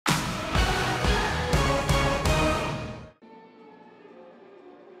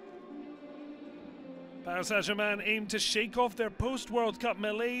Paris Saint-Germain aim to shake off their post-World Cup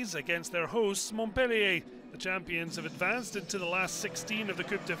malaise against their hosts Montpellier. The champions have advanced into the last 16 of the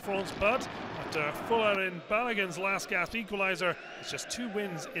Coupe de France, but after Folarin Balogun's last gasp equaliser, it's just 2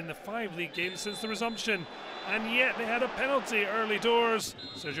 wins in the 5 league games since the resumption. And yet they had a penalty early doors.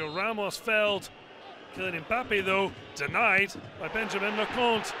 Sergio Ramos felled. Kylian Mbappe, though, denied by Benjamin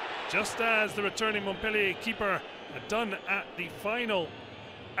Lecomte, just as the returning Montpellier keeper had done at the final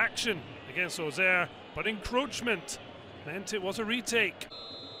action against Auxerre, but encroachment meant it was a retake.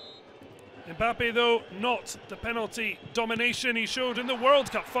 Mbappe, though, not the penalty domination he showed in the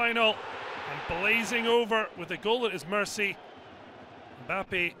World Cup final, and blazing over with a goal at his mercy.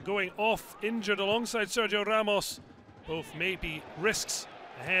 Mbappe going off injured alongside Sergio Ramos. Both may be risks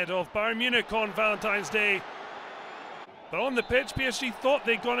ahead of Bayern Munich on Valentine's Day. But on the pitch, PSG thought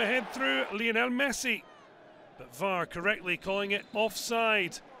they'd gone ahead through Lionel Messi, but VAR correctly calling it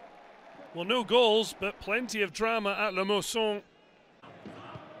offside. Well, no goals, but plenty of drama at Le MOSSON.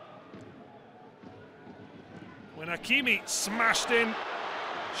 When Hakimi smashed in,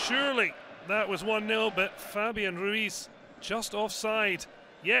 surely that was 1-0, but Fabian Ruiz just offside.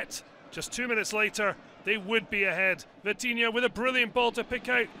 Yet, just 2 minutes later, they would be ahead. Vitinha with a brilliant ball to pick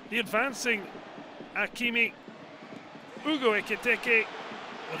out the advancing Hakimi. Hugo Ekitike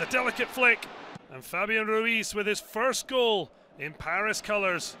with a delicate flick. And Fabian Ruiz with his first goal in Paris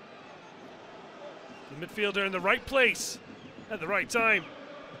colours. The midfielder in the right place at the right time.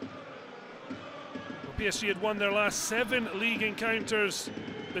 Well, PSG had won their last 7 league encounters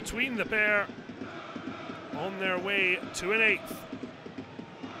between the pair, on their way to an 8th.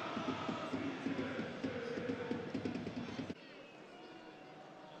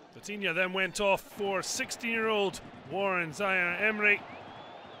 Vitinha then went off for 16-year-old Warren ZAIRE-EMERY,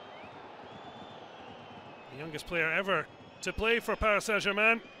 the youngest player ever to play for Paris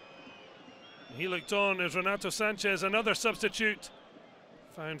Saint-Germain. He looked on as Renato Sanchez, another substitute,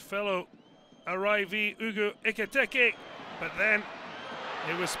 found fellow arrivee Hugo Ekitike, but then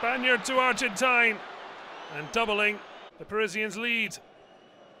it was Spaniard to Argentine and doubling the Parisians' lead.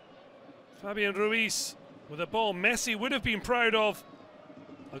 Fabian Ruiz with a ball Messi would have been proud of.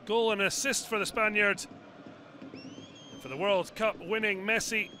 A goal and assist for the Spaniard. And for the World Cup winning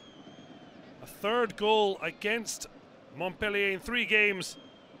Messi, a 3rd goal against Montpellier in 3 games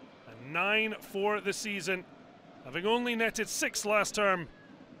and 9 for the season, having only netted 6 last term.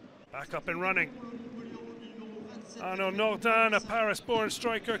 Back up and running. Arnaud Nordin, a Paris-born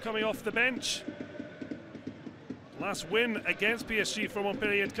striker, coming off the bench. Last win against PSG for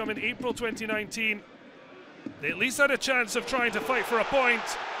Montpellier had come in April 2019. They at least had a chance of trying to fight for a point.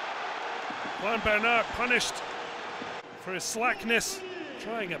 Juan Bernat punished for his slackness,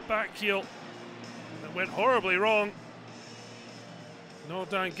 trying a back heel that went horribly wrong.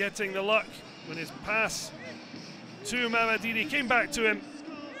 Nordin getting the luck when his pass to Mamadidi came back to him.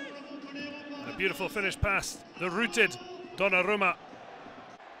 A beautiful finish past the rooted Donnarumma.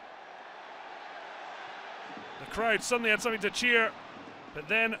 The crowd suddenly had something to cheer, but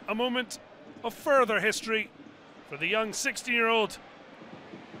then a moment of further history for the young 16-year-old.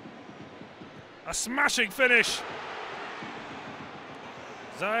 A smashing finish.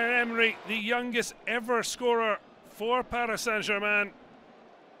 ZAIRE-EMERY, the youngest ever scorer for Paris Saint-Germain.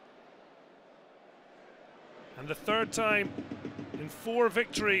 And the 3rd time in 4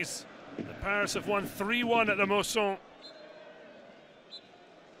 victories that Paris have won 3-1 at the MOSSON.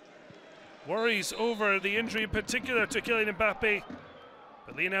 Worries over the injury in particular to Kylian Mbappe,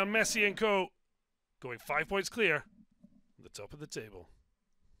 but Lionel Messi and co. going 5 points clear at the top of the table.